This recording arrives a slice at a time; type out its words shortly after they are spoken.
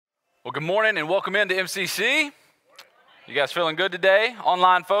Well, good morning and welcome into MCC. You guys feeling good today?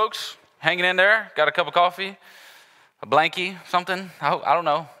 Online folks, hanging in there? Got a cup of coffee? A blankie? Something? I don't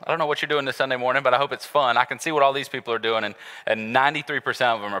know. I don't know what you're doing this Sunday morning, but I hope it's fun. I can see what all these people are doing, and 93%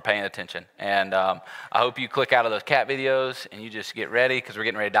 of them are paying attention. And I hope you click out of those cat videos and you just get ready because we're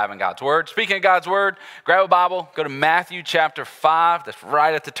getting ready to dive in God's Word. Speaking of God's Word, grab a Bible, go to Matthew chapter 5. That's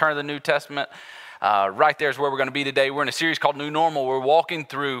right at the turn of the New Testament. Right there is where we're going to be today. We're in a series called New Normal. We're walking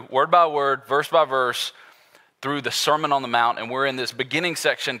through word by word, verse by verse, through the Sermon on the Mount, and we're in this beginning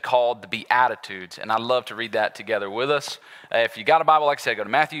section called the Beatitudes, and I'd love to read that together with us. If you got a Bible, like I said, go to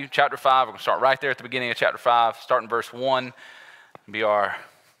Matthew chapter 5. We're going to start right there at the beginning of chapter 5, starting verse 1. It'll be our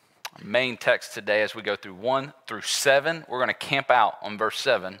main text today as we go through 1 through 7. We're going to camp out on verse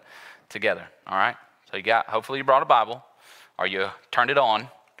 7 together, all right? So hopefully you brought a Bible, or you turned it on.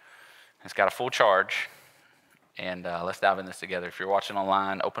 It's got a full charge, and let's dive in this together. If you're watching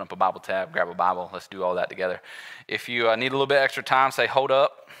online, open up a Bible tab, grab a Bible. Let's do all that together. If you need a little bit extra time, say, hold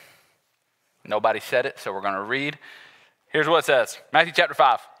up. Nobody said it, so we're going to read. Here's what it says, Matthew chapter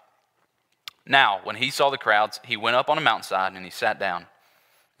 5. Now, when he saw the crowds, he went up on a mountainside, and he sat down.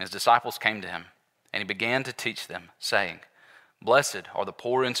 His disciples came to him, and he began to teach them, saying, Blessed are the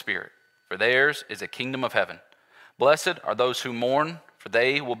poor in spirit, for theirs is the kingdom of heaven. Blessed are those who mourn, for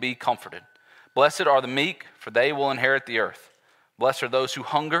they will be comforted. Blessed are the meek, for they will inherit the earth. Blessed are those who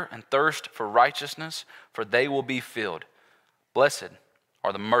hunger and thirst for righteousness, for they will be filled. Blessed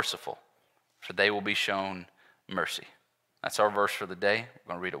are the merciful, for they will be shown mercy. That's our verse for the day.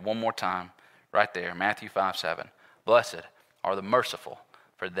 We're going to read it one more time right there, Matthew 5:7. Blessed are the merciful,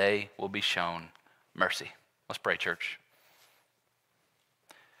 for they will be shown mercy. Let's pray, church.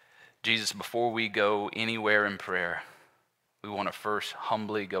 Jesus, before we go anywhere in prayer, we want to first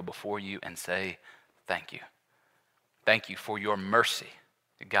humbly go before you and say, thank you. Thank you for your mercy,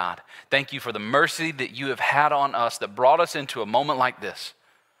 God. Thank you for the mercy that you have had on us that brought us into a moment like this.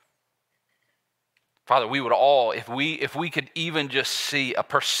 Father, we would all, if we could even just see a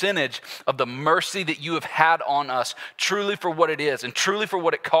percentage of the mercy that you have had on us, truly for what it is and truly for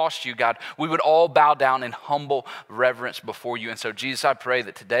what it cost you, God, we would all bow down in humble reverence before you. And so, Jesus, I pray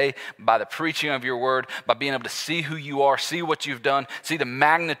that today, by the preaching of your word, by being able to see who you are, see what you've done, see the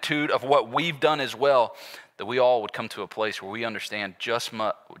magnitude of what we've done as well, that we all would come to a place where we understand just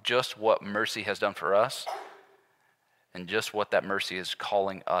what mercy has done for us and just what that mercy is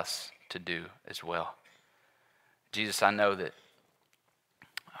calling us to do as well. Jesus, I know that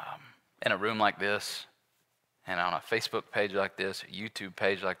in a room like this and on a Facebook page like this, a YouTube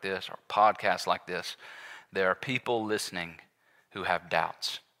page like this, or a podcast like this, there are people listening who have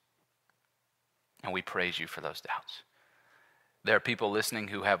doubts. And we praise you for those doubts. There are people listening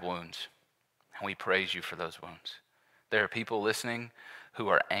who have wounds. And we praise you for those wounds. There are people listening who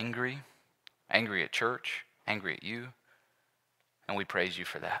are angry at church, angry at you. And we praise you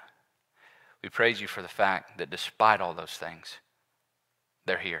for that. We praise you for the fact that despite all those things,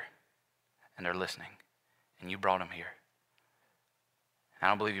 they're here and they're listening. And you brought them here. I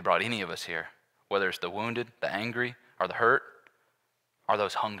don't believe you brought any of us here, whether it's the wounded, the angry, or the hurt, or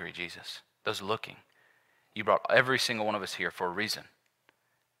those hungry, Jesus, those looking. You brought every single one of us here for a reason.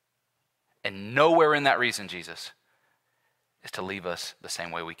 And nowhere in that reason, Jesus, is to leave us the same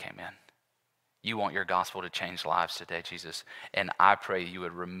way we came in. You want your gospel to change lives today, Jesus. And I pray you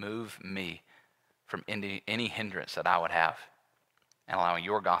would remove me from any hindrance that I would have and allowing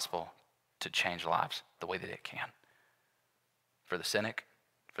your gospel to change lives the way that it can. For the cynic,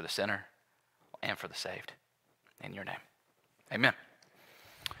 for the sinner, and for the saved. In your name. Amen.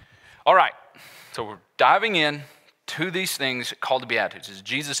 All right. So we're diving in to these things called the Beatitudes. This is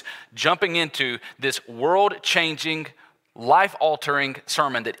Jesus jumping into this world-changing, life-altering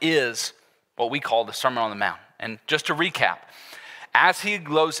sermon that is what we call the Sermon on the Mount. And just to recap, as he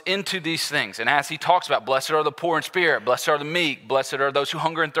goes into these things and as he talks about blessed are the poor in spirit, blessed are the meek, blessed are those who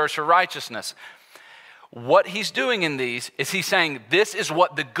hunger and thirst for righteousness, what he's doing in these is he's saying this is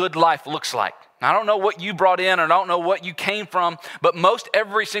what the good life looks like. Now, I don't know what you brought in or I don't know what you came from, but most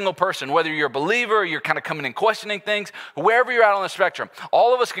every single person, whether you're a believer or you're kind of coming and questioning things, wherever you're at on the spectrum,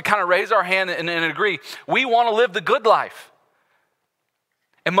 all of us could kind of raise our hand and agree, we want to live the good life.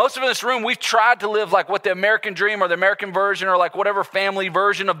 And most of us in this room, we've tried to live like what the American dream or the American version or like whatever family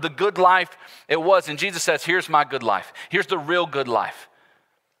version of the good life it was. And Jesus says, here's my good life. Here's the real good life.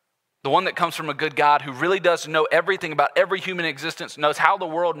 The one that comes from a good God who really does know everything about every human existence, knows how the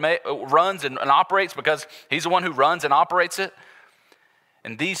world runs and operates because he's the one who runs and operates it.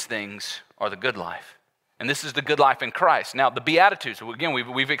 And these things are the good life. And this is the good life in Christ. Now, the Beatitudes, again,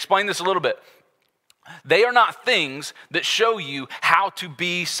 we've explained this a little bit. They are not things that show you how to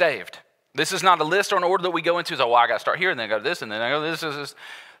be saved. This is not a list or an order that we go into. So, well, I got to start here, and then I go to this, and then I go to this.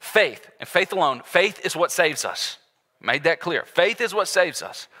 Faith, and faith alone. Faith is what saves us. Made that clear. Faith is what saves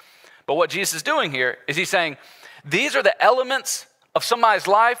us. But what Jesus is doing here is he's saying, these are the elements of somebody's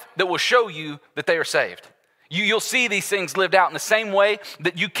life that will show you that they are saved. You'll see these things lived out in the same way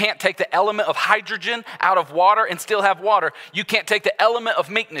that you can't take the element of hydrogen out of water and still have water. You can't take the element of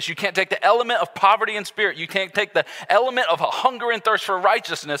meekness. You can't take the element of poverty and spirit. You can't take the element of a hunger and thirst for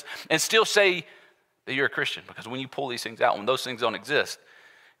righteousness and still say that you're a Christian. Because when you pull these things out, when those things don't exist,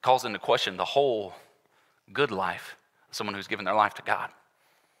 it calls into question the whole good life of someone who's given their life to God.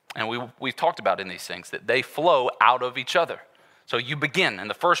 And we've talked about in these things that they flow out of each other. So you begin in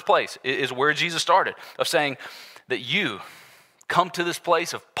the first place is where Jesus started, of saying that you come to this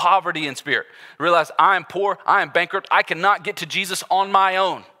place of poverty in spirit. Realize I am poor, I am bankrupt, I cannot get to Jesus on my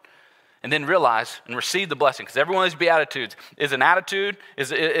own. And then realize and receive the blessing. Because every one of these Beatitudes is an attitude,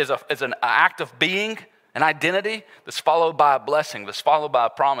 is an act of being, an identity that's followed by a blessing, that's followed by a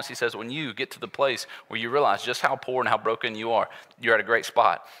promise. He says when you get to the place where you realize just how poor and how broken you are, you're at a great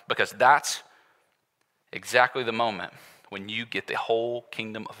spot. Because that's exactly the moment when you get the whole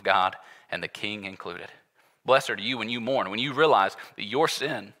kingdom of God and the King included. Blessed are you when you mourn, when you realize that your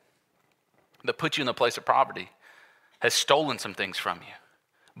sin that put you in the place of poverty has stolen some things from you.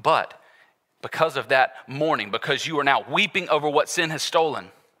 But because of that mourning, because you are now weeping over what sin has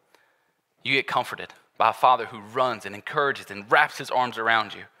stolen, you get comforted by a Father who runs and encourages and wraps his arms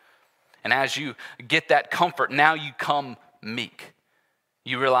around you. And as you get that comfort, now you come meek.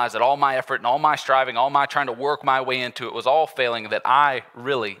 You realize that all my effort and all my striving, all my trying to work my way into it was all failing, that I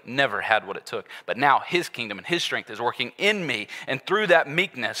really never had what it took. But now his kingdom and his strength is working in me. And through that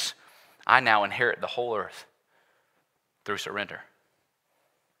meekness, I now inherit the whole earth through surrender.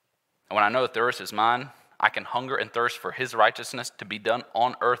 And when I know that the earth is mine, I can hunger and thirst for his righteousness to be done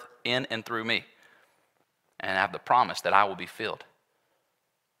on earth in and through me. And have the promise that I will be filled.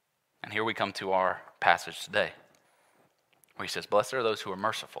 And here we come to our passage today, where he says, blessed are those who are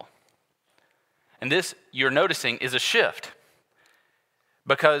merciful. And this, you're noticing, is a shift.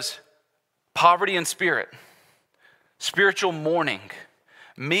 Because poverty in spirit, spiritual mourning,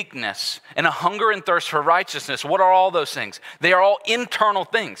 meekness, and a hunger and thirst for righteousness, what are all those things? They are all internal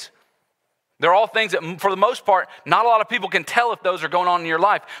things. They're all things that, for the most part, not a lot of people can tell if those are going on in your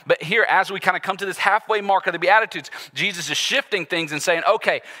life. But here, as we kind of come to this halfway mark of the Beatitudes, Jesus is shifting things and saying,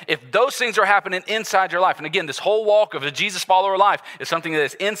 okay, if those things are happening inside your life, and again, this whole walk of a Jesus follower life is something that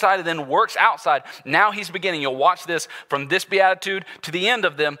is inside and then works outside. Now he's beginning, you'll watch this from this Beatitude to the end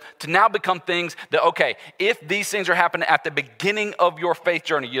of them, to now become things that, okay, if these things are happening at the beginning of your faith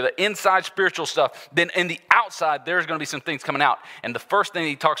journey, you're the inside spiritual stuff, then in the outside, there's going to be some things coming out. And the first thing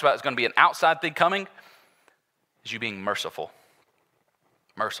he talks about is going to be an outside thing coming is you being merciful.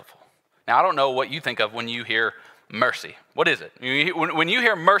 Merciful. Now, I don't know what you think of when you hear mercy. What is it? When you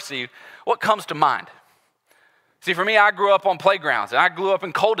hear mercy, what comes to mind? See, for me, I grew up on playgrounds, and I grew up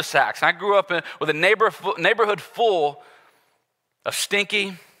in cul-de-sacs, and I grew up with a neighborhood full of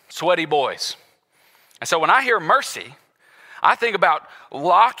stinky, sweaty boys. And so when I hear mercy, I think about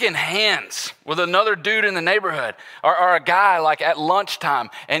locking hands with another dude in the neighborhood or a guy like at lunchtime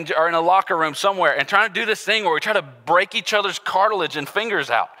or in a locker room somewhere and trying to do this thing where we try to break each other's cartilage and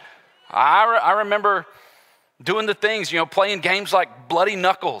fingers out. I remember doing the things, playing games like Bloody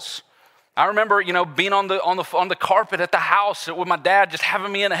Knuckles. I remember, being on the carpet at the house with my dad just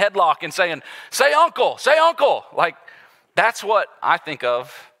having me in a headlock and saying, say uncle. Like, that's what I think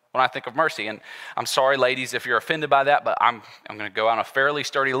of when I think of mercy. And I'm sorry, ladies, if you're offended by that, but I'm going to go on a fairly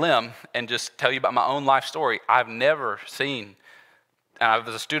sturdy limb and just tell you about my own life story. I've never seen, and I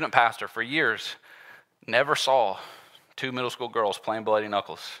was a student pastor for years, never saw 2 middle school girls playing Bloody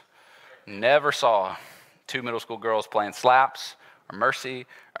Knuckles. Never saw 2 middle school girls playing slaps or mercy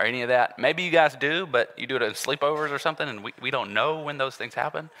or any of that. Maybe you guys do, but you do it at sleepovers or something, and we don't know when those things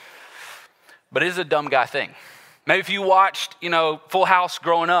happen. But it is a dumb guy thing. Maybe if you watched, Full House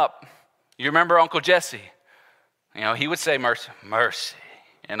growing up, you remember Uncle Jesse. He would say mercy.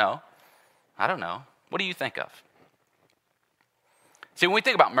 I don't know. What do you think of? See, when we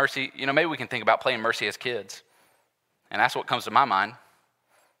think about mercy, maybe we can think about playing mercy as kids. And that's what comes to my mind.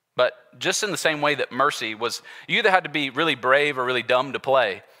 But just in the same way that mercy was, you either had to be really brave or really dumb to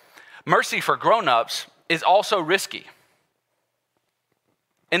play. Mercy for grown-ups is also risky.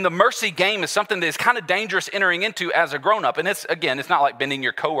 And the mercy game is something that is kind of dangerous entering into as a grown-up. And it's not like bending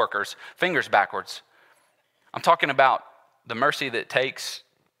your coworkers' fingers backwards. I'm talking about the mercy that it takes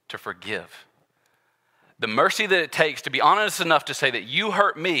to forgive. The mercy that it takes to be honest enough to say that you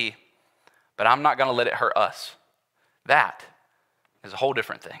hurt me, but I'm not going to let it hurt us. That is a whole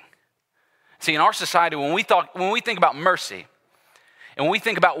different thing. See, in our society, when we think about mercy, and when we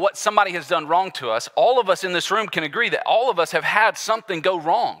think about what somebody has done wrong to us, all of us in this room can agree that all of us have had something go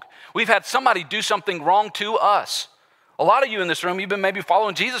wrong. We've had somebody do something wrong to us. A lot of you in this room, you've been maybe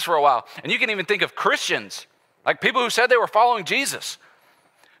following Jesus for a while, and you can even think of Christians, like people who said they were following Jesus,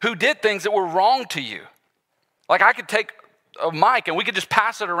 who did things that were wrong to you. Like I could take a mic and we could just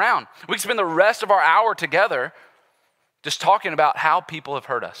pass it around. We could spend the rest of our hour together just talking about how people have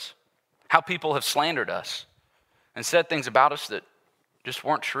hurt us, how people have slandered us, and said things about us that just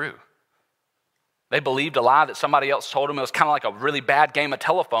weren't true. They believed a lie that somebody else told them. It was kind of like a really bad game of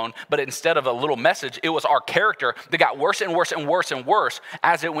telephone, but instead of a little message, it was our character that got worse and worse and worse and worse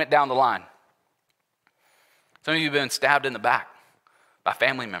as it went down the line. Some of you have been stabbed in the back by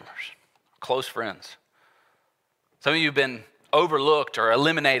family members, close friends. Some of you have been overlooked or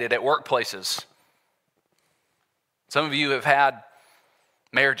eliminated at workplaces. Some of you have had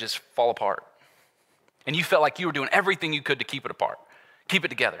marriages fall apart, and you felt like you were doing everything you could to keep it apart. Keep it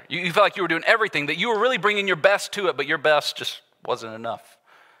together. You felt like you were doing everything, that you were really bringing your best to it, but your best just wasn't enough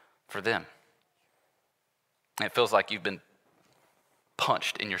for them. And it feels like you've been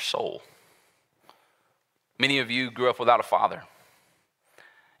punched in your soul. Many of you grew up without a father.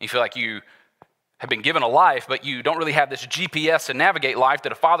 You feel like you have been given a life, but you don't really have this GPS to navigate life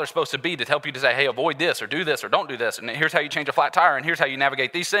that a father's supposed to be to help you to say, hey, avoid this or do this or don't do this. And here's how you change a flat tire, and here's how you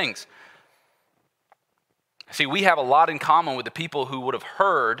navigate these things. See, we have a lot in common with the people who would have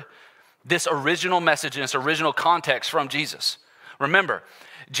heard this original message in its original context from Jesus. Remember,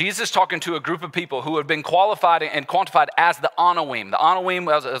 Jesus is talking to a group of people who have been qualified and quantified as the Anawim. The Anawim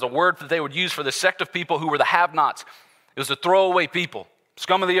was a word that they would use for the sect of people who were the have-nots. It was the throwaway people,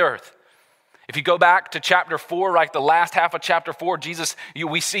 scum of the earth. If you go back to chapter 4, like the last half of chapter 4,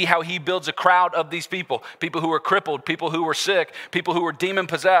 we see how he builds a crowd of these people. People who were crippled, people who were sick, people who were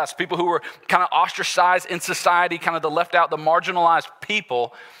demon-possessed, people who were kind of ostracized in society, kind of the left out, the marginalized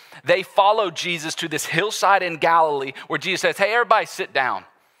people. They followed Jesus to this hillside in Galilee where Jesus says, hey, everybody sit down.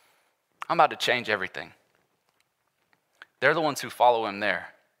 I'm about to change everything. They're the ones who follow him there.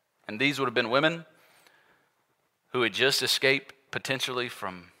 And these would have been women who had just escaped potentially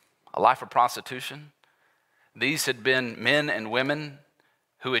from a life of prostitution. These had been men and women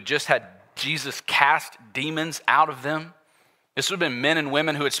who had just had Jesus cast demons out of them. This would have been men and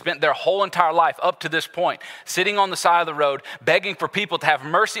women who had spent their whole entire life up to this point sitting on the side of the road, begging for people to have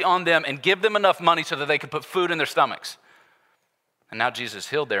mercy on them and give them enough money so that they could put food in their stomachs. And now Jesus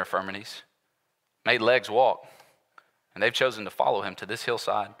healed their infirmities, made legs walk, and they've chosen to follow him to this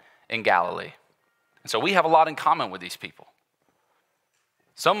hillside in Galilee. And so we have a lot in common with these people.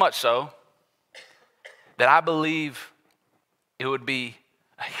 So much so that I believe it would be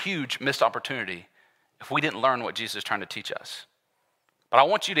a huge missed opportunity if we didn't learn what Jesus is trying to teach us. But I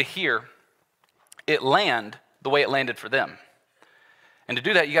want you to hear it land the way it landed for them. And to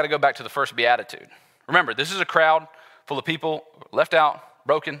do that, you got to go back to the first beatitude. Remember, this is a crowd full of people left out,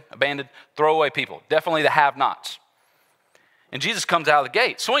 broken, abandoned, throwaway people. Definitely the have-nots. And Jesus comes out of the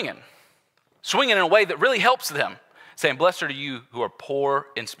gate swinging in a way that really helps them, saying, blessed are you who are poor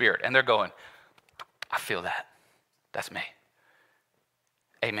in spirit. And they're going, I feel that. That's me.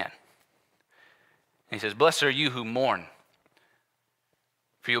 Amen. And he says, blessed are you who mourn,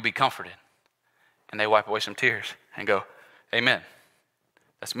 for you'll be comforted. And they wipe away some tears and go, amen.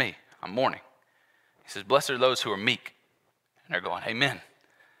 That's me. I'm mourning. He says, blessed are those who are meek. And they're going, amen.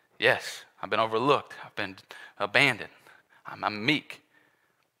 Yes, I've been overlooked. I've been abandoned. I'm meek.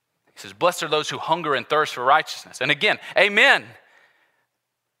 He says, blessed are those who hunger and thirst for righteousness. And again, amen.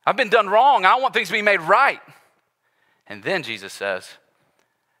 I've been done wrong. I want things to be made right. And then Jesus says,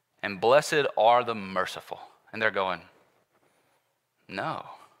 and blessed are the merciful. And they're going, no,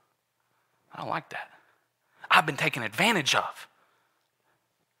 I don't like that. I've been taken advantage of.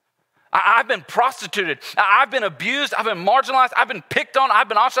 I've been prostituted. I've been abused. I've been marginalized. I've been picked on. I've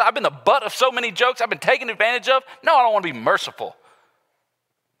been ostracized. I've been the butt of so many jokes. I've been taken advantage of. No, I don't want to be merciful.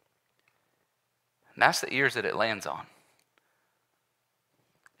 And that's the ears that it lands on.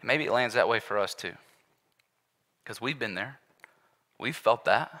 And maybe it lands that way for us too. Because we've been there. We've felt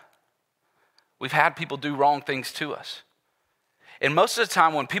that. We've had people do wrong things to us. And most of the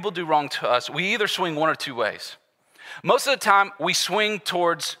time when people do wrong to us, we either swing one or two ways. Most of the time we swing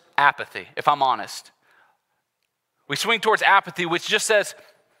towards apathy, if I'm honest. We swing towards apathy, which just says,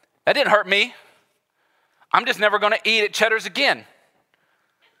 that didn't hurt me. I'm just never going to eat at Cheddar's again.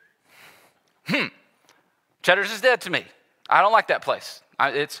 Cheddar's is dead to me. I don't like that place.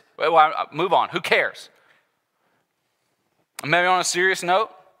 Move on. Who cares? Maybe on a serious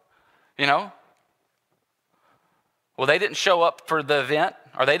note, you know? Well, they didn't show up for the event,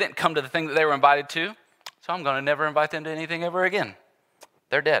 or they didn't come to the thing that they were invited to, so I'm going to never invite them to anything ever again.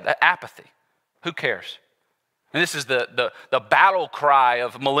 They're dead. Apathy. Who cares? And this is the battle cry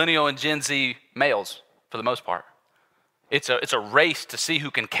of millennial and Gen Z males, for the most part. It's a race to see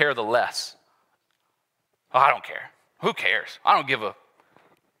who can care the less. Oh, I don't care. Who cares? I don't give a...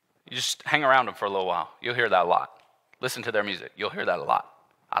 You just hang around them for a little while. You'll hear that a lot. Listen to their music. You'll hear that a lot.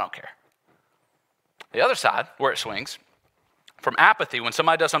 I don't care. The other side, where it swings, from apathy, when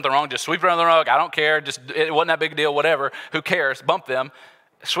somebody does something wrong, just sweep it under the rug. I don't care. Just it wasn't that big a deal, whatever. Who cares? Bump them.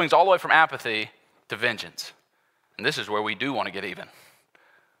 It swings all the way from apathy to vengeance. And this is where we do want to get even.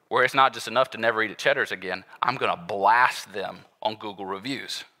 Where it's not just enough to never eat at Cheddar's again. I'm going to blast them on Google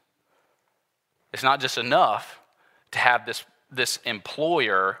reviews. It's not just enough to have this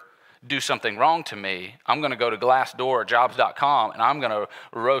employer do something wrong to me. I'm going to go to Glassdoor or Jobs.com and I'm going to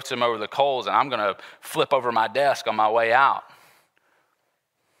roast them over the coals and I'm going to flip over my desk on my way out.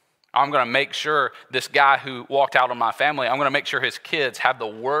 I'm going to make sure this guy who walked out on my family, I'm going to make sure his kids have the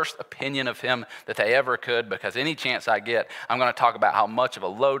worst opinion of him that they ever could, because any chance I get, I'm going to talk about how much of a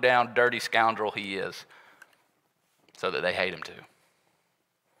low-down, dirty scoundrel he is so that they hate him too.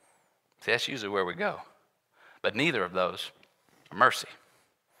 See, that's usually where we go. But neither of those are mercy.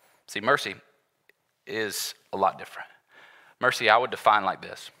 See, mercy is a lot different. Mercy, I would define like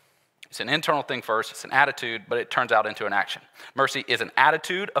this. It's an internal thing first, it's an attitude, but it turns out into an action. Mercy is an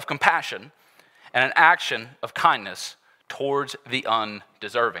attitude of compassion and an action of kindness towards the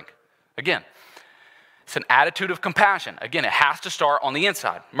undeserving. Again, it's an attitude of compassion. Again, it has to start on the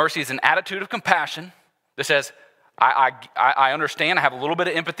inside. Mercy is an attitude of compassion that says, I understand, I have a little bit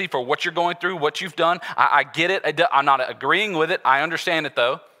of empathy for what you're going through, what you've done. I get it, I'm not agreeing with it, I understand it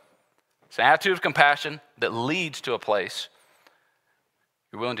though. It's an attitude of compassion that leads to a place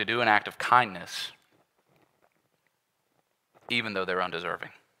you're willing to do an act of kindness even though they're undeserving.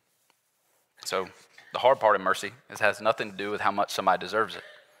 So the hard part of mercy is it has nothing to do with how much somebody deserves it.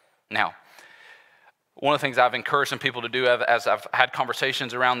 Now, one of the things I've encouraged some people to do as I've had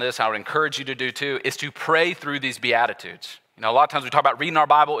conversations around this, I would encourage you to do too, is to pray through these Beatitudes. You know, a lot of times we talk about reading our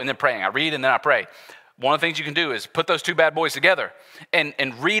Bible and then praying. I read and then I pray. One of the things you can do is put those two bad boys together and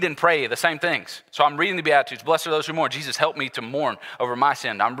read and pray the same things. So I'm reading the Beatitudes. Blessed are those who mourn. Jesus, help me to mourn over my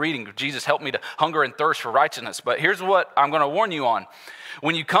sin. I'm reading, Jesus, help me to hunger and thirst for righteousness. But here's what I'm going to warn you on.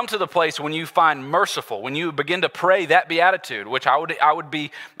 When you come to the place when you find merciful, when you begin to pray that Beatitude, which I'm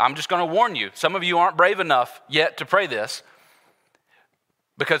just going to warn you. Some of you aren't brave enough yet to pray this.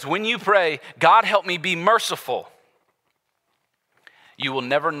 Because when you pray, God help me be merciful, you will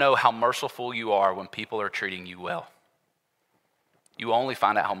never know how merciful you are when people are treating you well. You only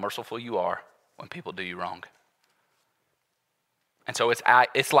find out how merciful you are when people do you wrong. And so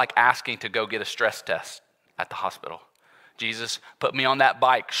it's like asking to go get a stress test at the hospital. Jesus, put me on that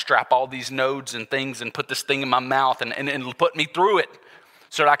bike, strap all these nodes and things and put this thing in my mouth and put me through it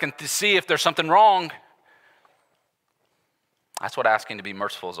so that I can see if there's something wrong. That's what asking to be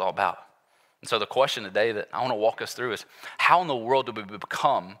merciful is all about. And so the question today that I want to walk us through is, how in the world do we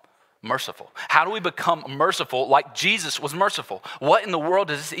become merciful? How do we become merciful like Jesus was merciful? What in the world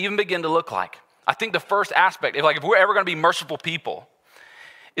does this even begin to look like? I think the first aspect, if we're ever going to be merciful people,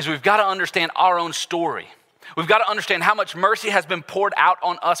 is we've got to understand our own story. We've got to understand how much mercy has been poured out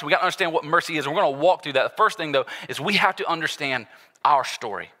on us. We've got to understand what mercy is. And we're going to walk through that. The first thing, though, is we have to understand our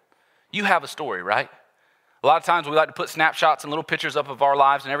story. You have a story, right? A lot of times we like to put snapshots and little pictures up of our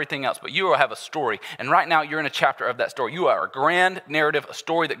lives and everything else, but you have a story. And right now you're in a chapter of that story. You are a grand narrative, a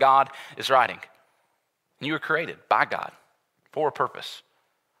story that God is writing. And you were created by God for a purpose.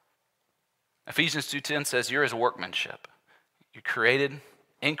 Ephesians 2:10 says you're his workmanship. You're created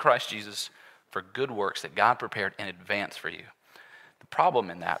in Christ Jesus for good works that God prepared in advance for you. The problem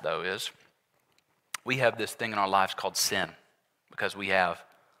in that, though, is we have this thing in our lives called sin because we have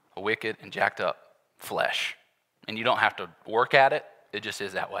a wicked and jacked up flesh. And you don't have to work at it. It just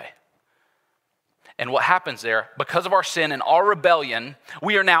is that way. And what happens there, because of our sin and our rebellion,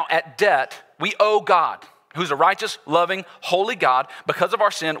 we are now at debt. We owe God, who's a righteous, loving, holy God. Because of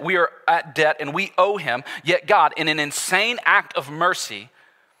our sin, we are at debt and we owe him. Yet God, in an insane act of mercy,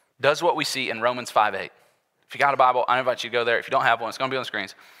 does what we see in Romans 5:8. If you got a Bible, I invite you to go there. If you don't have one, it's going to be on the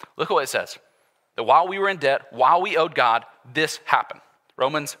screens. Look at what it says. That while we were in debt, while we owed God, this happened.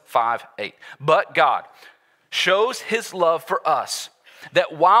 Romans 5:8. But God shows his love for us,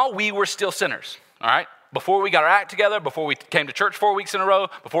 that while we were still sinners, all right, before we got our act together, before we came to church 4 weeks in a row,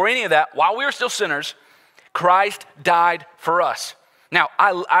 before any of that, while we were still sinners, Christ died for us. Now,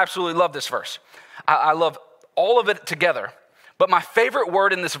 I absolutely love this verse. I love all of it together. But my favorite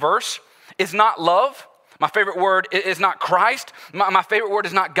word in this verse is not love. My favorite word is not Christ. My favorite word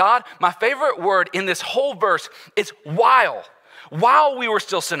is not God. My favorite word in this whole verse is while. While we were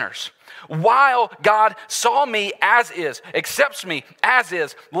still sinners. While God saw me as is, accepts me as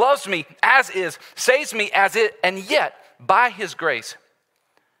is, loves me as is, saves me as it, and yet, by his grace,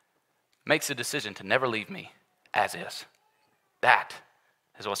 makes a decision to never leave me as is. That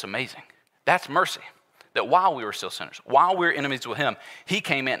is what's amazing. That's mercy. That while we were still sinners, while we were enemies with him, he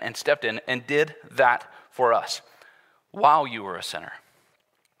came in and stepped in and did that for us while you were a sinner.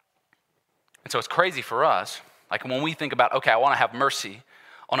 And so it's crazy for us, like when we think about, okay, I want to have mercy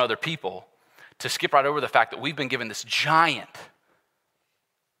on other people, to skip right over the fact that we've been given this giant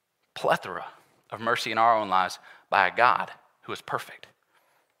plethora of mercy in our own lives by a God who is perfect.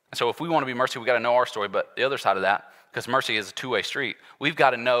 And so if we want to be mercy, we got to know our story, but the other side of that, because mercy is a two-way street, we've got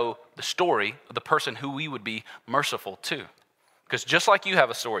to know the story of the person who we would be merciful to. Because just like you have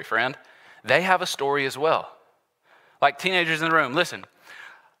a story, friend, they have a story as well. Like teenagers in the room, listen,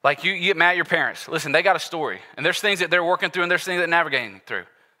 like you get mad at your parents. Listen, they got a story, and there's things that they're working through, and there's things that they're navigating through.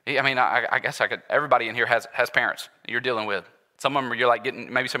 I mean, I guess everybody in here has parents you're dealing with. Some of them you're like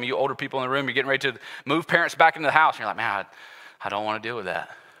getting, maybe some of you older people in the room, you're getting ready to move parents back into the house, and you're like, man, I don't want to deal with that.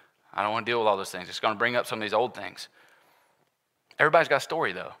 I don't want to deal with all those things. It's going to bring up some of these old things. Everybody's got a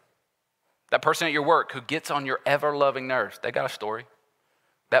story, though. That person at your work who gets on your ever-loving nerves, they got a story.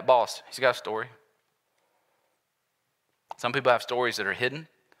 That boss, he's got a story. Some people have stories that are hidden.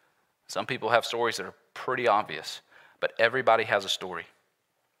 Some people have stories that are pretty obvious. But everybody has a story.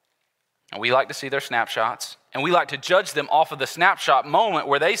 And we like to see their snapshots. And we like to judge them off of the snapshot moment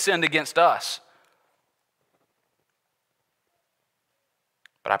where they sinned against us.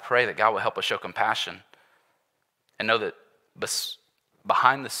 But I pray that God will help us show compassion and know that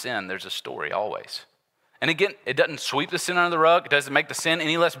behind the sin, there's a story always. And again, it doesn't sweep the sin under the rug. It doesn't make the sin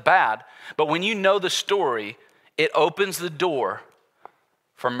any less bad. But when you know the story, it opens the door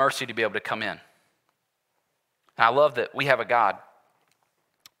for mercy to be able to come in. And I love that we have a God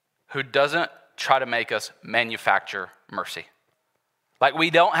who doesn't try to make us manufacture mercy. Like we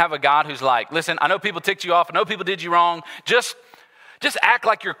don't have a God who's like, listen, I know people ticked you off. I know people did you wrong. Just act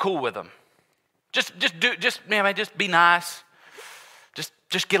like you're cool with them. Just be nice.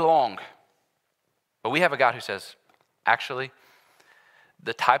 Just get along. But we have a God who says, actually,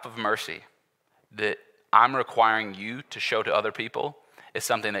 the type of mercy that I'm requiring you to show to other people is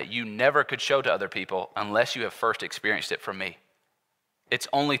something that you never could show to other people unless you have first experienced it from me. It's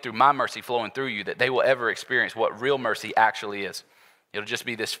only through my mercy flowing through you that they will ever experience what real mercy actually is. It'll just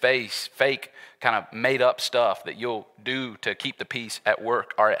be this fake kind of made up stuff that you'll do to keep the peace at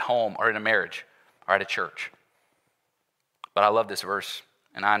work or at home or in a marriage or at a church. But I love this verse,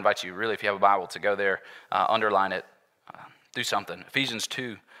 and I invite you really, if you have a Bible, to go there, underline it, do something. Ephesians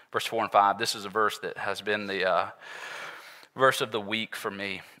 2, verse 4 and 5. This is a verse that has been the verse of the week for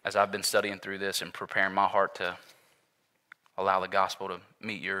me as I've been studying through this and preparing my heart to allow the gospel to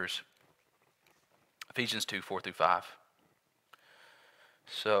meet yours. Ephesians 2, 4 through 5.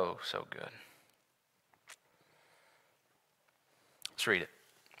 So good. Let's read it.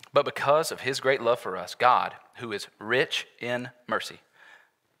 But because of his great love for us, God, who is rich in mercy,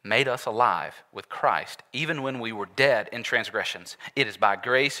 made us alive with Christ, even when we were dead in transgressions. It is by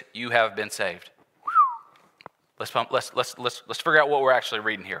grace you have been saved. Let's figure out what we're actually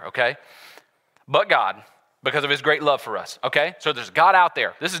reading here, okay? But God, because of his great love for us, okay? So there's God out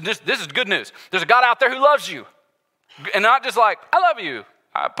there. This is good news. There's a God out there who loves you. And not just like, I love you,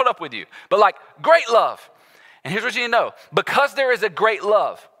 I put up with you, but like great love. And here's what you need to know. Because there is a great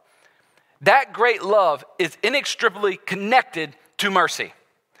love, that great love is inextricably connected to mercy.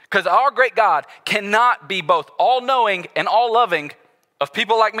 Because our great God cannot be both all-knowing and all-loving of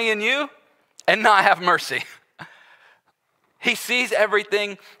people like me and you and not have mercy. He sees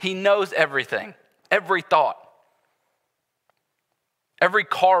everything. He knows everything. Every thought. Every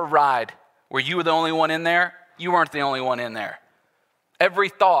car ride where you were the only one in there, you weren't the only one in there. Every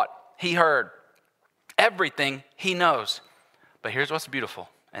thought he heard. Everything he knows. But here's what's beautiful.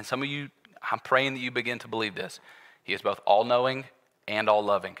 And some of you, I'm praying that you begin to believe this. He is both all-knowing and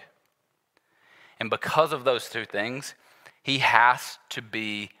all-loving. And because of those two things, he has to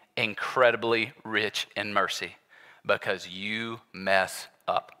be incredibly rich in mercy because you mess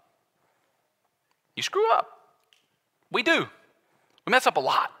up. You screw up. We do. We mess up a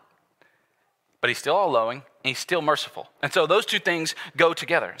lot. But he's still all-knowing and he's still merciful. And so those two things go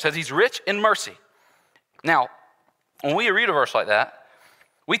together. It says he's rich in mercy. Now, when we read a verse like that,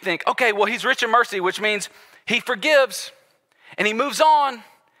 we think, okay, well, he's rich in mercy, which means he forgives and he moves on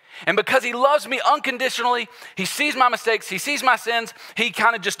And because he loves me unconditionally, he sees my mistakes, he sees my sins, he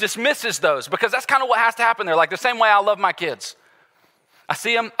kind of just dismisses those, because that's kind of what has to happen there. Like the same way I love my kids. I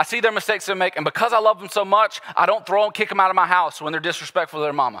see them, I see their mistakes they make, and because I love them so much, I don't throw and kick them out of my house when they're disrespectful to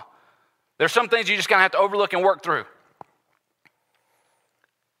their mama. There's some things you just kind of have to overlook and work through.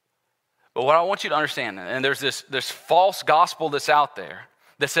 But what I want you to understand, and there's this false gospel that's out there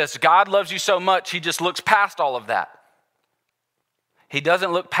that says God loves you so much, he just looks past all of that. He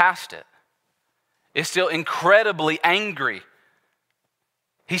doesn't look past it. It's still incredibly angry.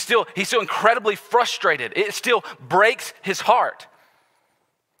 He's still incredibly frustrated. It still breaks his heart.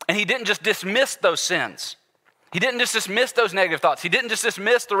 And he didn't just dismiss those sins. He didn't just dismiss those negative thoughts. He didn't just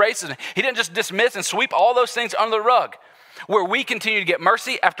dismiss the racism. He didn't just dismiss and sweep all those things under the rug, where we continue to get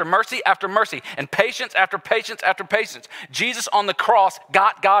mercy after mercy after mercy and patience after patience after patience. Jesus on the cross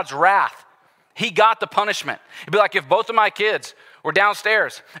got God's wrath. He got the punishment. It'd be like if both of my kids were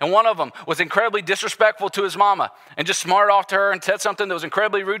downstairs and one of them was incredibly disrespectful to his mama and just smarted off to her and said something that was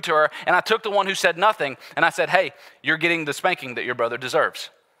incredibly rude to her, and I took the one who said nothing and I said, hey, you're getting the spanking that your brother deserves.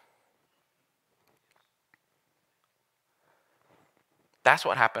 That's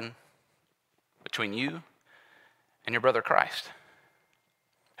what happened between you and your brother Christ,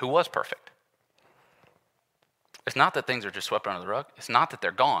 who was perfect. It's not that things are just swept under the rug. It's not that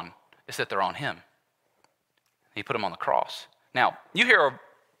they're gone. It's that they're on him. He put them on the cross. Now, you hear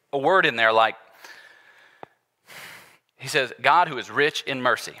a word in there like, he says, God who is rich in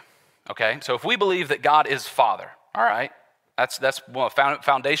mercy. Okay, so if we believe that God is Father, all right, that's one of the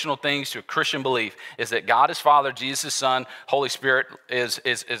foundational things to a Christian belief, is that God is Father, Jesus is Son, Holy Spirit is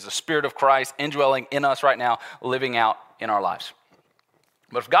the Spirit of Christ indwelling in us right now, living out in our lives.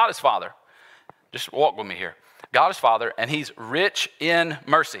 But if God is Father, just walk with me here. God is Father, and he's rich in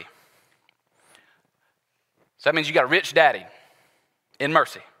mercy. So that means you got a rich daddy in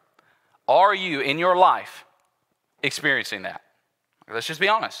mercy. Are you in your life experiencing that? Let's just be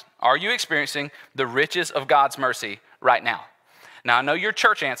honest. Are you experiencing the riches of God's mercy right now? Now, I know your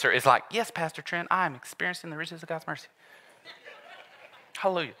church answer is like, yes, Pastor Trent, I'm experiencing the riches of God's mercy.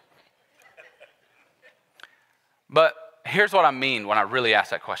 Hallelujah. But here's what I mean when I really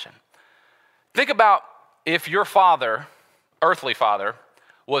ask that question. Think about if your father, earthly father,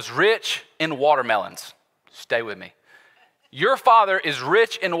 was rich in watermelons. Stay with me. Your father is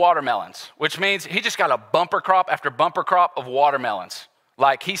rich in watermelons, which means he just got a bumper crop after bumper crop of watermelons.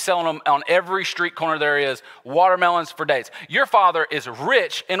 Like he's selling them on every street corner there is, watermelons for days. Your father is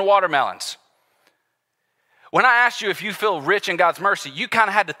rich in watermelons. When I asked you if you feel rich in God's mercy, you kind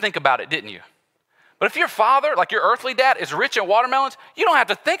of had to think about it, didn't you? But if your father, like your earthly dad, is rich in watermelons, you don't have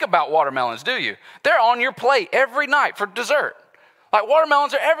to think about watermelons, do you? They're on your plate every night for dessert. Like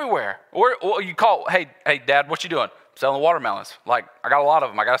watermelons are everywhere. Or you call, hey, Dad, what you doing? Selling watermelons. Like, I got a lot of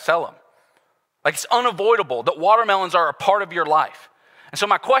them. I got to sell them. Like, it's unavoidable that watermelons are a part of your life. And so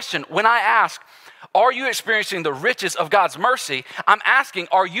my question, when I ask, are you experiencing the riches of God's mercy? I'm asking,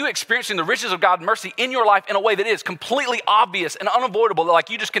 are you experiencing the riches of God's mercy in your life in a way that is completely obvious and unavoidable, that like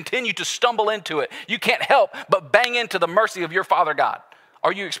you just continue to stumble into it? You can't help but bang into the mercy of your Father God.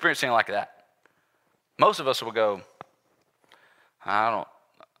 Are you experiencing it like that? Most of us will go, I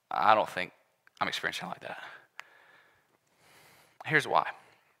don't think I'm experiencing it like that. Here's why.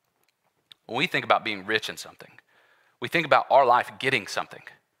 When we think about being rich in something, we think about our life getting something.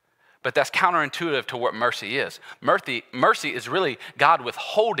 But that's counterintuitive to what mercy is. Mercy is really God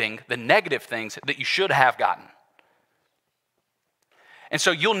withholding the negative things that you should have gotten. And so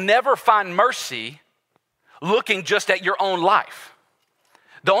you'll never find mercy looking just at your own life.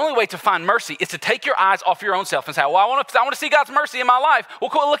 The only way to find mercy is to take your eyes off your own self and say, well, I want to see God's mercy in my life. Well,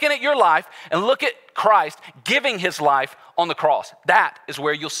 quit looking at your life and look at Christ giving his life on the cross. That is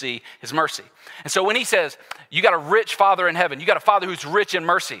where you'll see his mercy. And so when he says, you got a rich Father in heaven, you got a Father who's rich in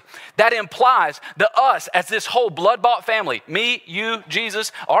mercy, that implies that us as this whole blood-bought family, me, you,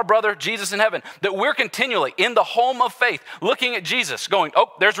 Jesus, our brother, Jesus in heaven, that we're continually in the home of faith looking at Jesus going,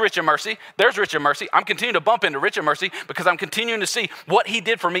 oh, there's rich in mercy, there's rich in mercy. I'm continuing to bump into rich in mercy because I'm continuing to see what he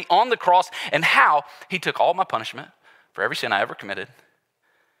did for me on the cross and how he took all my punishment for every sin I ever committed,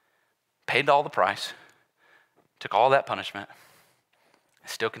 paid all the price, took all that punishment, and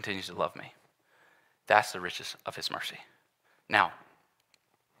still continues to love me. That's the riches of his mercy. Now,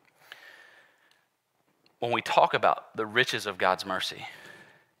 when we talk about the riches of God's mercy,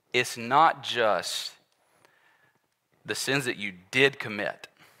 it's not just the sins that you did commit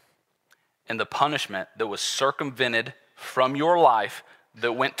and the punishment that was circumvented from your life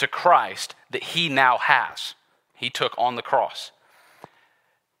that went to Christ that he now has. He took on the cross.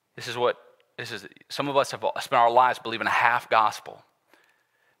 Some of us have spent our lives believing a half gospel.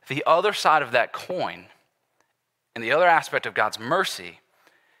 the other side of that coin and the other aspect of God's mercy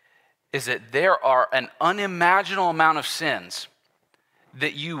is that there are an unimaginable amount of sins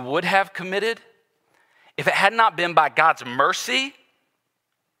that you would have committed if it had not been by God's mercy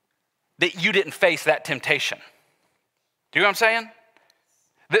that you didn't face that temptation. Do you know what I'm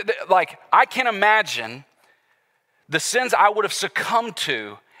saying? Like, I can't imagine the sins I would have succumbed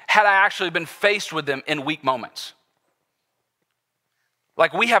to had I actually been faced with them in weak moments.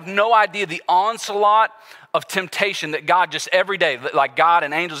 Like, we have no idea the onslaught of temptation that God just every day, like God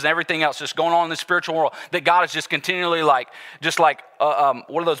and angels and everything else just going on in the spiritual world, that God is just continually what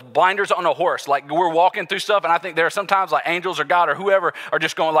are those blinders on a horse? Like, we're walking through stuff, and I think there are sometimes like angels or God or whoever are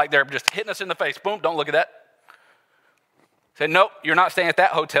just going like they're just hitting us in the face. Boom, don't look at that. Say, nope, you're not staying at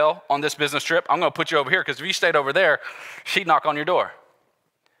that hotel on this business trip. I'm going to put you over here because if you stayed over there, she'd knock on your door.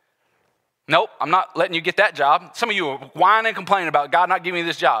 Nope, I'm not letting you get that job. Some of you are whining and complaining about God not giving you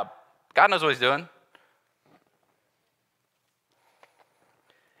this job. God knows what he's doing.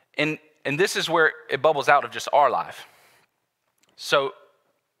 And this is where it bubbles out of just our life. So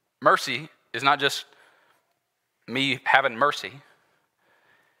mercy is not just me having mercy.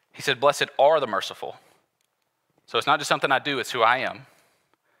 He said, blessed are the merciful. So it's not just something I do, it's who I am.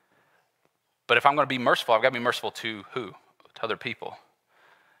 But if I'm going to be merciful, I've got to be merciful to who? To other people.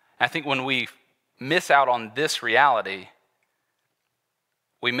 And I think when we miss out on this reality,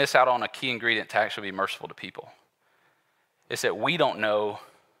 we miss out on a key ingredient to actually be merciful to people. It's that we don't know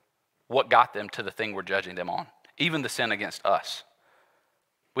what got them to the thing we're judging them on, even the sin against us.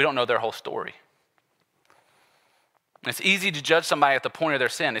 We don't know their whole story. It's easy to judge somebody at the point of their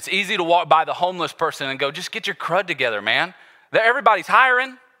sin. It's easy to walk by the homeless person and go, just get your crud together, man. Everybody's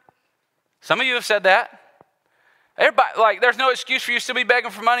hiring. Some of you have said that. Everybody, like, there's no excuse for you to still be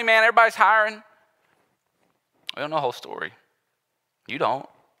begging for money, man. Everybody's hiring. We don't know the whole story. You don't.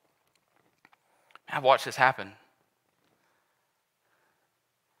 I've watched this happen.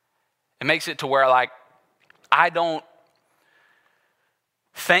 It makes it to where, like, I don't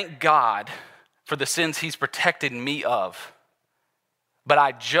thank God for the sins he's protected me of, but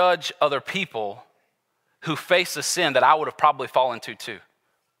I judge other people who face a sin that I would have probably fallen to too.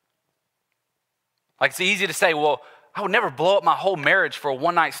 Like, it's easy to say, well, I would never blow up my whole marriage for a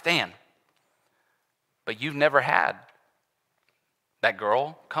one-night stand. But you've never had that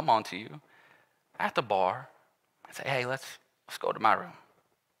girl come on to you at the bar and say, hey, let's go to my room.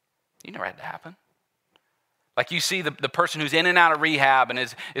 You never had that happen. Like, you see the person who's in and out of rehab and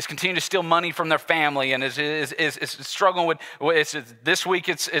is continuing to steal money from their family and is struggling with this week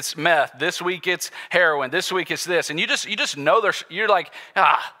it's meth, this week it's heroin, this week it's this, and you just know you're like,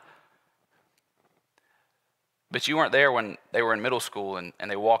 But you weren't there when they were in middle school and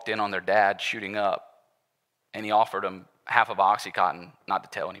they walked in on their dad shooting up, and he offered them half of Oxycontin not to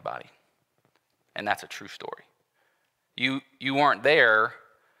tell anybody, and that's a true story. You weren't there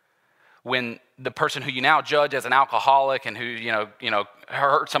when the person who you now judge as an alcoholic and who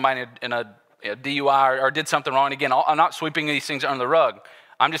hurt somebody in a DUI or did something wrong. And again, I'm not sweeping these things under the rug.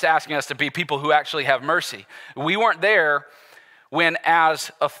 I'm just asking us to be people who actually have mercy. We weren't there when,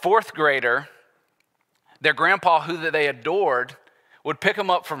 as a fourth grader, their grandpa, who they adored, would pick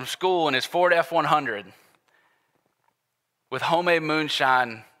them up from school in his Ford F-100 with homemade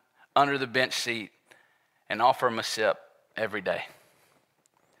moonshine under the bench seat and offer them a sip every day.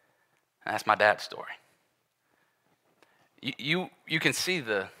 And that's my dad's story. You can see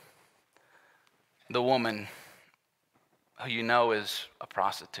the woman who you know is a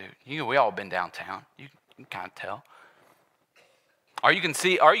prostitute. We all been downtown. You can kind of tell. Or you can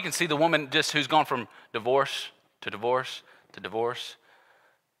see the woman just who's gone from divorce to divorce to divorce.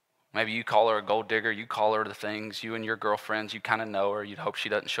 Maybe you call her a gold digger. You call her the things. You and your girlfriends, you kind of know her. You'd hope she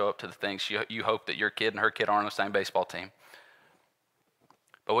doesn't show up to the things. You hope that your kid and her kid aren't on the same baseball team.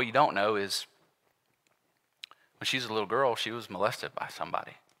 But what you don't know is when she was a little girl, she was molested by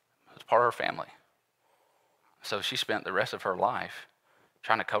somebody. It was part of her family. So she spent the rest of her life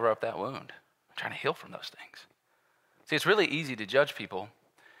trying to cover up that wound, trying to heal from those things. See, it's really easy to judge people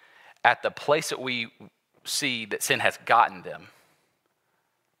at the place that we see that sin has gotten them.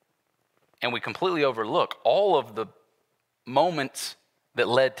 And we completely overlook all of the moments that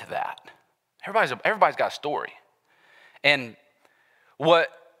led to that. Everybody's got a story. And what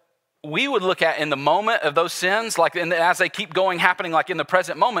we would look at in the moment of those sins, like as they keep happening, like in the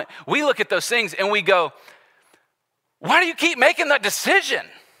present moment, we look at those things and we go, why do you keep making that decision?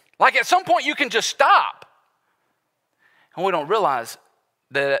 Like, at some point you can just stop. And we don't realize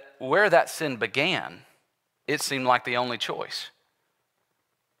that where that sin began, it seemed like the only choice.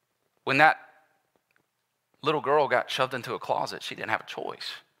 When that little girl got shoved into a closet, she didn't have a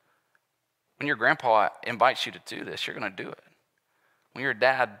choice. When your grandpa invites you to do this, you're going to do it. When your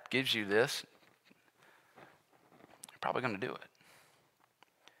dad gives you this, you're probably going to do it.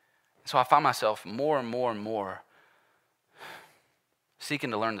 So I find myself more and more and more seeking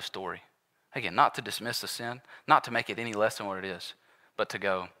to learn the story. Again, not to dismiss the sin, not to make it any less than what it is, but to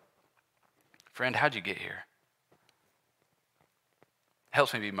go, friend, how'd you get here? It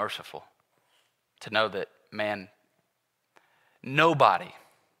helps me be merciful to know that, man, nobody,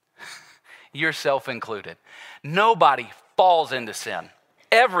 yourself included, nobody falls into sin.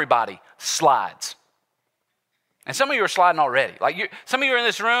 Everybody slides. And some of you are sliding already. Some of you are in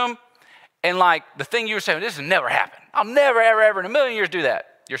this room, and the thing you were saying, this has never happened. I'll never, ever, ever in a million years do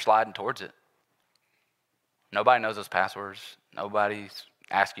that. You're sliding towards it. Nobody knows those passwords. Nobody's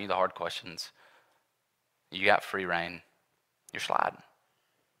asking you the hard questions. You got free reign. You're sliding.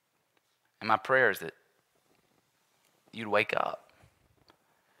 And my prayer is that you'd wake up.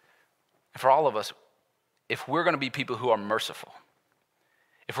 And for all of us, if we're going to be people who are merciful,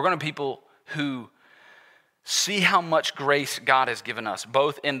 if we're going to be people who see how much grace God has given us,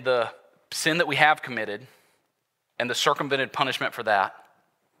 both in the sin that we have committed and the circumvented punishment for that,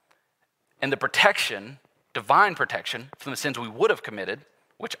 and the protection, divine protection from the sins we would have committed,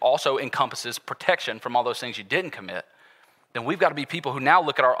 which also encompasses protection from all those things you didn't commit, then we've got to be people who now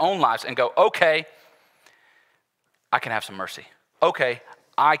look at our own lives and go, okay, I can have some mercy. Okay,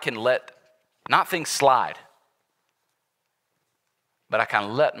 I can let not things slide, but I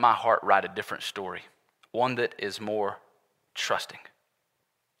can let my heart write a different story, one that is more trusting.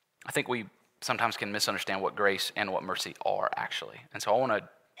 I think we sometimes can misunderstand what grace and what mercy are actually. And so I want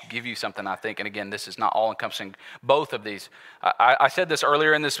to give you something, I think, and again, this is not all-encompassing, both of these. I said this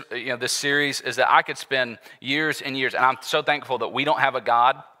earlier in this, this series, is that I could spend years and years, and I'm so thankful that we don't have a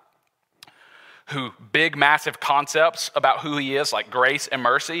God who big, massive concepts about who he is, like grace and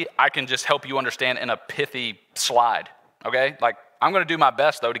mercy, I can just help you understand in a pithy slide, okay? I'm going to do my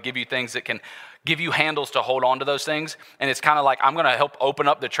best, though, to give you things that can give you handles to hold on to those things. And it's kind of like I'm going to help open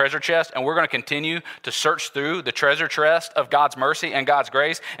up the treasure chest, and we're going to continue to search through the treasure chest of God's mercy and God's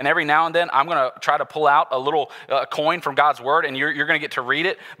grace. And every now and then, I'm going to try to pull out a little coin from God's word, and you're going to get to read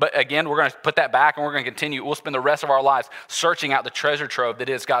it. But again, we're going to put that back, and we're going to continue. We'll spend the rest of our lives searching out the treasure trove that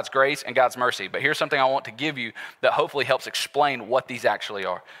is God's grace and God's mercy. But here's something I want to give you that hopefully helps explain what these actually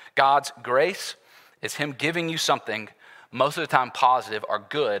are. God's grace is him giving you something most of the time positive or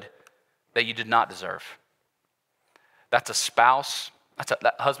good that you did not deserve. That's a spouse,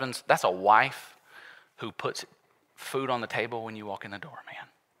 husbands, that's a wife who puts food on the table when you walk in the door, man.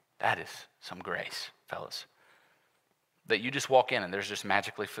 That is some grace, fellas. That you just walk in and there's just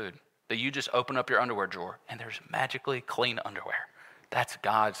magically food. That you just open up your underwear drawer and there's magically clean underwear. That's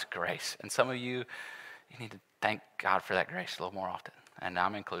God's grace. And some of you need to thank God for that grace a little more often. And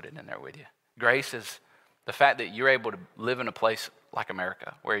I'm included in there with you. Grace is the fact that you're able to live in a place like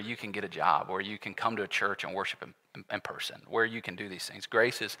America, where you can get a job, where you can come to a church and worship in person, where you can do these things.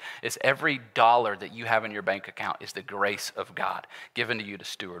 Grace is every dollar that you have in your bank account is the grace of God given to you to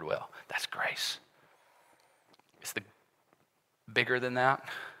steward well. That's grace. It's the bigger than that.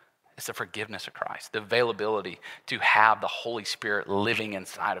 It's the forgiveness of Christ, the availability to have the Holy Spirit living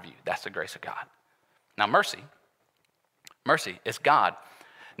inside of you. That's the grace of God. Now, mercy is God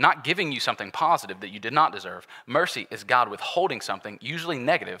not giving you something positive that you did not deserve. Mercy is God withholding something, usually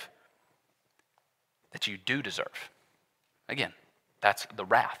negative, that you do deserve. Again, that's the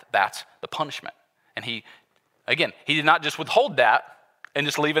wrath. That's the punishment. And he did not just withhold that and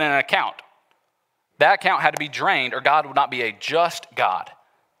just leave it in an account. That account had to be drained or God would not be a just God.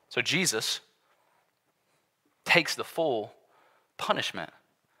 So Jesus takes the full punishment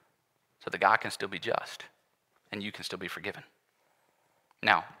so that God can still be just and you can still be forgiven.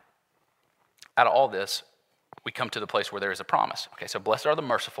 Now, out of all this, we come to the place where there is a promise. Okay, so blessed are the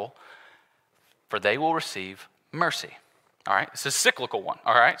merciful, for they will receive mercy. All right, it's a cyclical one.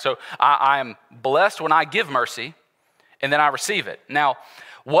 All right, so I am blessed when I give mercy, and then I receive it. Now,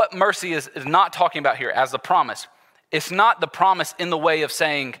 what mercy is not talking about here as the promise. It's not the promise in the way of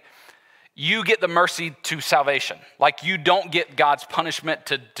saying, you get the mercy to salvation. Like you don't get God's punishment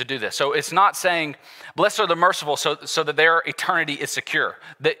to do this. So it's not saying, blessed are the merciful so that their eternity is secure.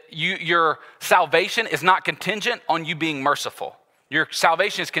 That your salvation is not contingent on you being merciful. Your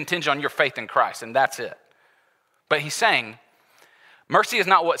salvation is contingent on your faith in Christ, and that's it. But he's saying, mercy is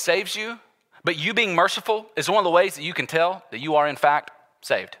not what saves you, but you being merciful is one of the ways that you can tell that you are in fact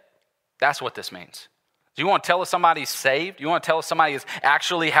saved. That's what this means. Do you want to tell us somebody's saved? You want to tell us somebody has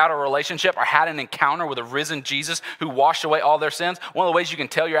actually had a relationship or had an encounter with a risen Jesus who washed away all their sins? One of the ways you can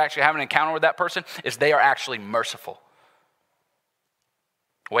tell you're actually having an encounter with that person is they are actually merciful.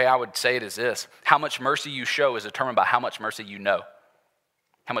 The way I would say it is this: how much mercy you show is determined by how much mercy you know.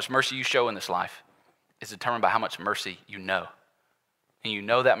 How much mercy you show in this life is determined by how much mercy you know. And you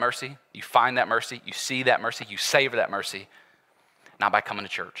know that mercy, you find that mercy, you see that mercy, you savor that mercy, not by coming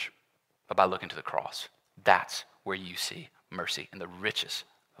to church, but by looking to the cross. That's where you see mercy and the riches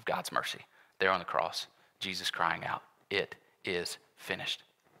of God's mercy. There on the cross, Jesus crying out, "It is finished."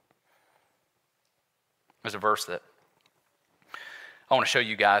 There's a verse that I want to show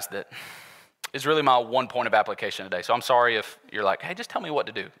you guys that is really my one point of application today. So I'm sorry if you're like, hey, just tell me what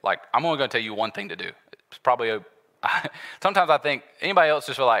to do. Like, I'm only going to tell you one thing to do. It's probably sometimes I think anybody else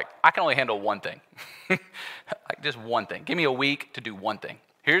just feel like, I can only handle one thing. Like just one thing. Give me a week to do one thing.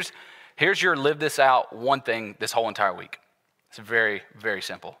 Here's your live this out one thing this whole entire week. It's very, very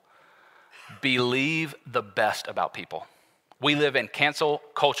simple. Believe the best about people. We live in cancel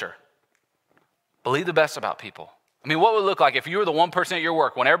culture. Believe the best about people. I mean, what would it look like if you were the one person at your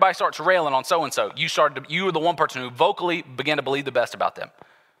work, when everybody starts railing on so-and-so, you were the one person who vocally began to believe the best about them?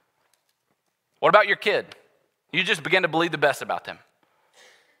 What about your kid? You just begin to believe the best about them.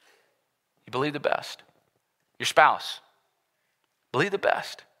 You believe the best. Your spouse, believe the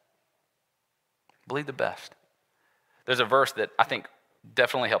best. Believe the best. There's a verse that I think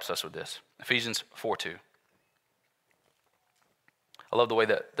definitely helps us with this. Ephesians 4:2. I love the way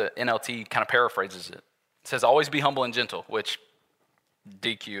that the NLT kind of paraphrases it. It says, always be humble and gentle, which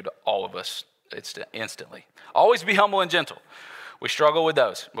DQ'd all of us instantly. Always be humble and gentle. We struggle with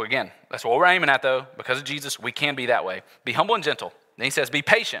those. Well, again, that's what we're aiming at, though. Because of Jesus, we can be that way. Be humble and gentle. Then he says, be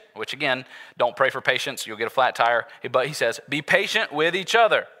patient, which again, don't pray for patience. You'll get a flat tire. But he says, be patient with each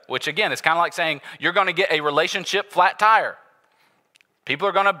other, which again, is kind of like saying you're going to get a relationship flat tire. People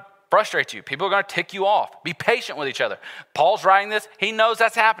are going to frustrate you. People are going to tick you off. Be patient with each other. Paul's writing this. He knows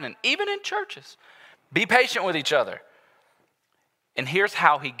that's happening, even in churches. Be patient with each other. And here's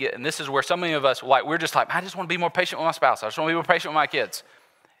how and this is where so many of us, we're just like, I just want to be more patient with my spouse. I just want to be more patient with my kids.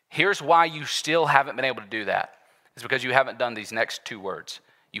 Here's why you still haven't been able to do that. It's because you haven't done these next two words.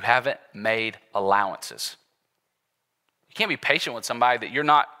 You haven't made allowances. You can't be patient with somebody that you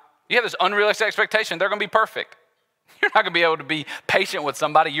have this unrealistic expectation they're going to be perfect. You're not going to be able to be patient with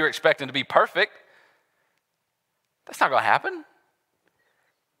somebody you're expecting to be perfect. That's not going to happen. There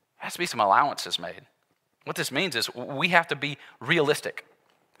has to be some allowances made. What this means is we have to be realistic.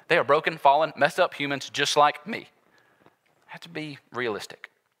 They are broken, fallen, messed up humans just like me. Have to be realistic.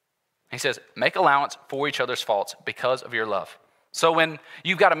 He says, make allowance for each other's faults because of your love. So when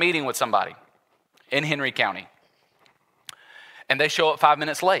you've got a meeting with somebody in Henry County and they show up 5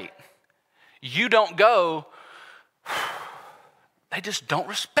 minutes late, you don't go, they just don't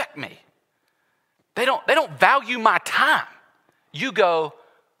respect me. They don't value my time. You go,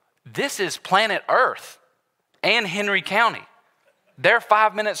 this is planet Earth and Henry County. They're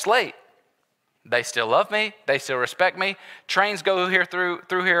 5 minutes late. They still love me. They still respect me. Trains go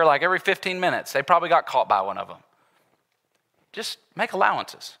through here like every 15 minutes. They probably got caught by one of them. Just make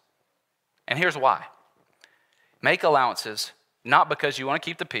allowances. And here's why. Make allowances not because you want to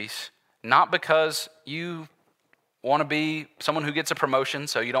keep the peace, not because you want to be someone who gets a promotion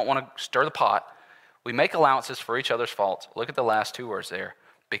so you don't want to stir the pot. We make allowances for each other's faults. Look at the last two words there.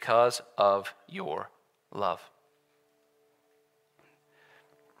 Because of your love.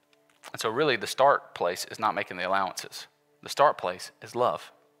 And so really the start place is not making the allowances. The start place is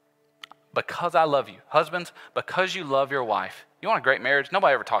love. Because I love you. Husbands, because you love your wife. You want a great marriage?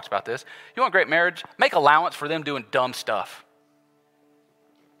 Nobody ever talks about this. You want a great marriage? Make allowance for them doing dumb stuff.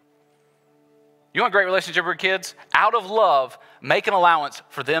 You want a great relationship with your kids? Out of love, make an allowance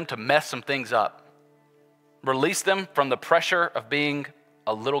for them to mess some things up. Release them from the pressure of being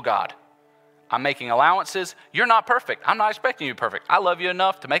a little God. I'm making allowances. You're not perfect. I'm not expecting you to be perfect. I love you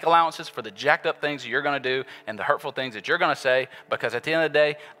enough to make allowances for the jacked up things that you're going to do and the hurtful things that you're going to say, because at the end of the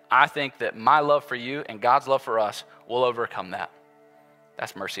day, I think that my love for you and God's love for us will overcome that.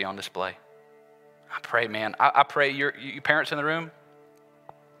 That's mercy on display. I pray, man. I pray you parents in the room,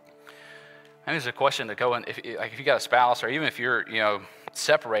 maybe it's a question to go in, if you got a spouse or even if you're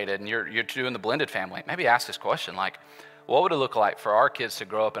separated and you're doing the blended family, maybe ask this question, like, what would it look like for our kids to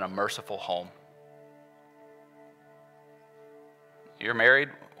grow up in a merciful home? You're married,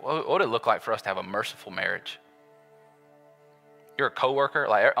 what would it look like for us to have a merciful marriage? You're a coworker,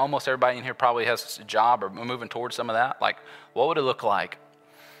 like almost everybody in here probably has a job or moving towards some of that. Like, what would it look like?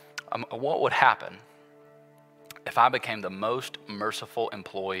 What would happen if I became the most merciful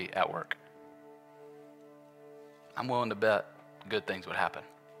employee at work? I'm willing to bet good things would happen.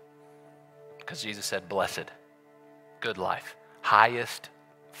 Because Jesus said, blessed, good life, highest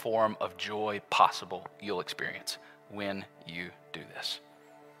form of joy possible you'll experience when you do this.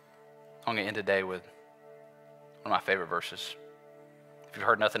 I'm going to end today with one of my favorite verses. If you've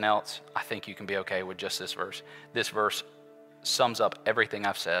heard nothing else, I think you can be okay with just this verse. This verse sums up everything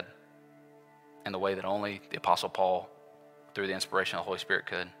I've said in the way that only the Apostle Paul, through the inspiration of the Holy Spirit,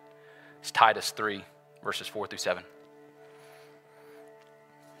 could. It's Titus 3, verses 4 through 7.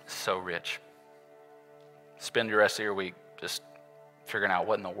 So rich. Spend the rest of your week just figuring out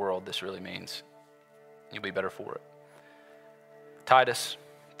what in the world this really means. You'll be better for it. Titus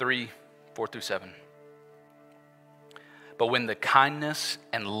 3, 4 through 7. But when the kindness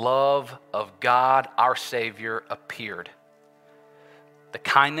and love of God, our Savior, appeared, the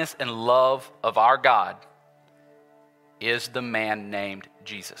kindness and love of our God is the man named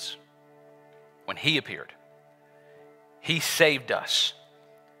Jesus. When he appeared, he saved us,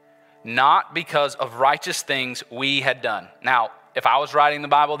 not because of righteous things we had done. Now, if I was writing the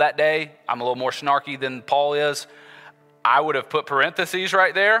Bible that day, I'm a little more snarky than Paul is, I would have put parentheses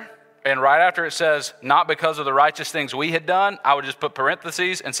right there. And right after it says, not because of the righteous things we had done, I would just put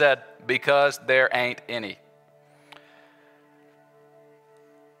parentheses and said, because there ain't any.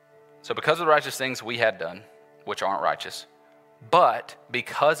 So because of the righteous things we had done, which aren't righteous, but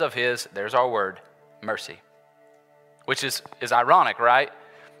because of his, there's our word, mercy. Which is ironic, right?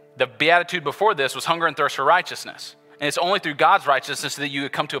 The beatitude before this was hunger and thirst for righteousness. And it's only through God's righteousness that you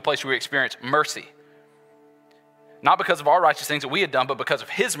come to a place where you experience mercy. Not because of our righteous things that we had done, but because of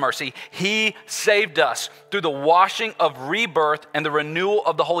his mercy, he saved us through the washing of rebirth and the renewal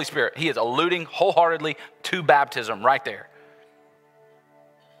of the Holy Spirit. He is alluding wholeheartedly to baptism right there.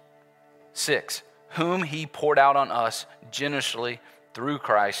 6, whom he poured out on us generously through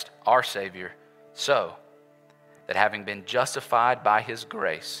Christ our Savior, so that having been justified by his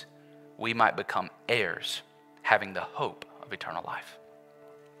grace, we might become heirs, having the hope of eternal life.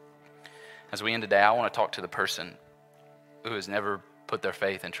 As we end today, I want to talk to the person who has never put their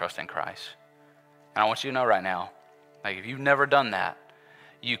faith and trust in Christ. And I want you to know right now, like if you've never done that,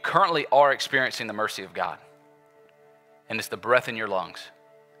 you currently are experiencing the mercy of God. And it's the breath in your lungs.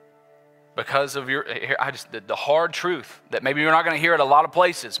 Because of the hard truth that maybe you're not going to hear at a lot of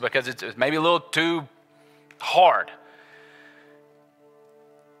places because it's maybe a little too hard.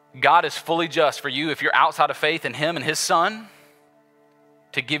 God is fully just for you if you're outside of faith in him and his son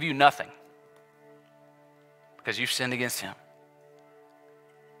to give you nothing. Because you've sinned against him.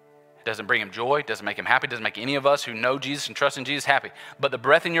 It doesn't bring him joy, it doesn't make him happy, it doesn't make any of us who know Jesus and trust in Jesus happy. But the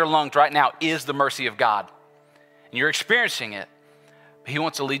breath in your lungs right now is the mercy of God. And you're experiencing it. He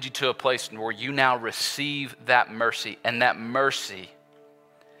wants to lead you to a place where you now receive that mercy. And that mercy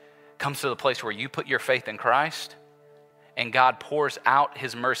comes to the place where you put your faith in Christ and God pours out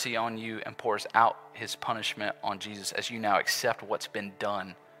his mercy on you and pours out his punishment on Jesus as you now accept what's been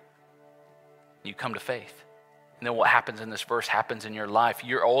done. You come to faith. And then what happens in this verse happens in your life.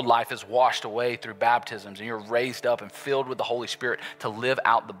 Your old life is washed away through baptisms and you're raised up and filled with the Holy Spirit to live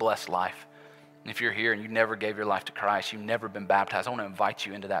out the blessed life. And if you're here and you never gave your life to Christ, you've never been baptized, I want to invite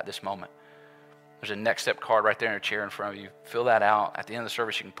you into that this moment. There's a next step card right there in a chair in front of you. Fill that out. At the end of the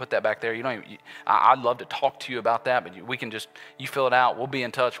service, you can put that back there. I'd love to talk to you about that, but we can just, you fill it out. We'll be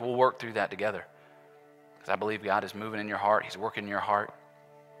in touch. We'll work through that together. Because I believe God is moving in your heart. He's working in your heart.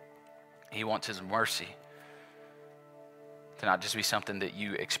 He wants his mercy to not just be something that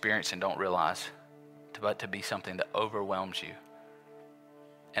you experience and don't realize, but to be something that overwhelms you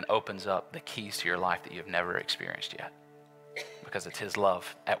and opens up the keys to your life that you've never experienced yet. Because it's his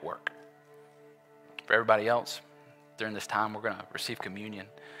love at work. For everybody else, during this time, we're going to receive communion.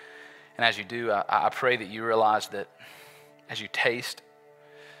 And as you do, I pray that you realize that as you taste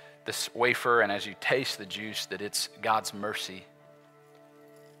this wafer and as you taste the juice, that it's God's mercy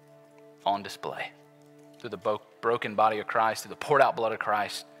on display. Through the broken body of Christ, through the poured out blood of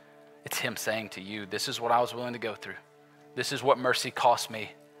Christ, it's him saying to you, this is what I was willing to go through. This is what mercy cost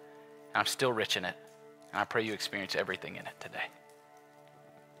me. And I'm still rich in it. And I pray you experience everything in it today.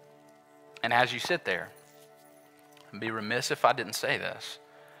 And as you sit there, I'd be remiss if I didn't say this.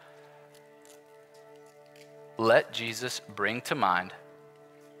 Let Jesus bring to mind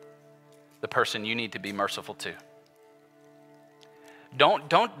the person you need to be merciful to.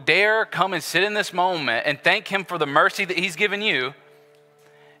 Don't dare come and sit in this moment and thank him for the mercy that he's given you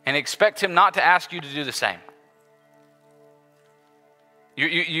and expect him not to ask you to do the same.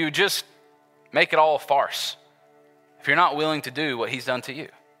 You just make it all a farce if you're not willing to do what he's done to you.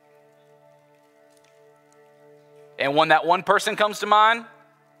 And when that one person comes to mind,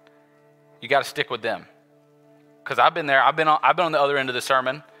 you got to stick with them. Because I've been there. I've been on the other end of the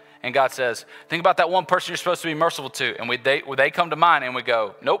sermon. And God says, think about that one person you're supposed to be merciful to. And they come to mind and we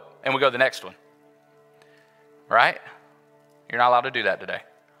go, nope. And we go to the next one. Right? You're not allowed to do that today.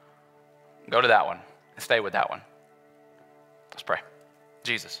 Go to that one and stay with that one. Let's pray.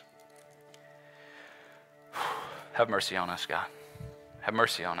 Jesus, have mercy on us, God. Have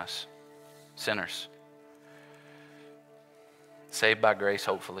mercy on us, sinners. Saved by grace,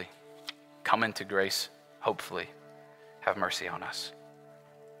 hopefully. Come into grace, hopefully. Have mercy on us.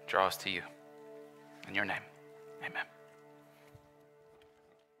 Draw us to you. In your name, amen.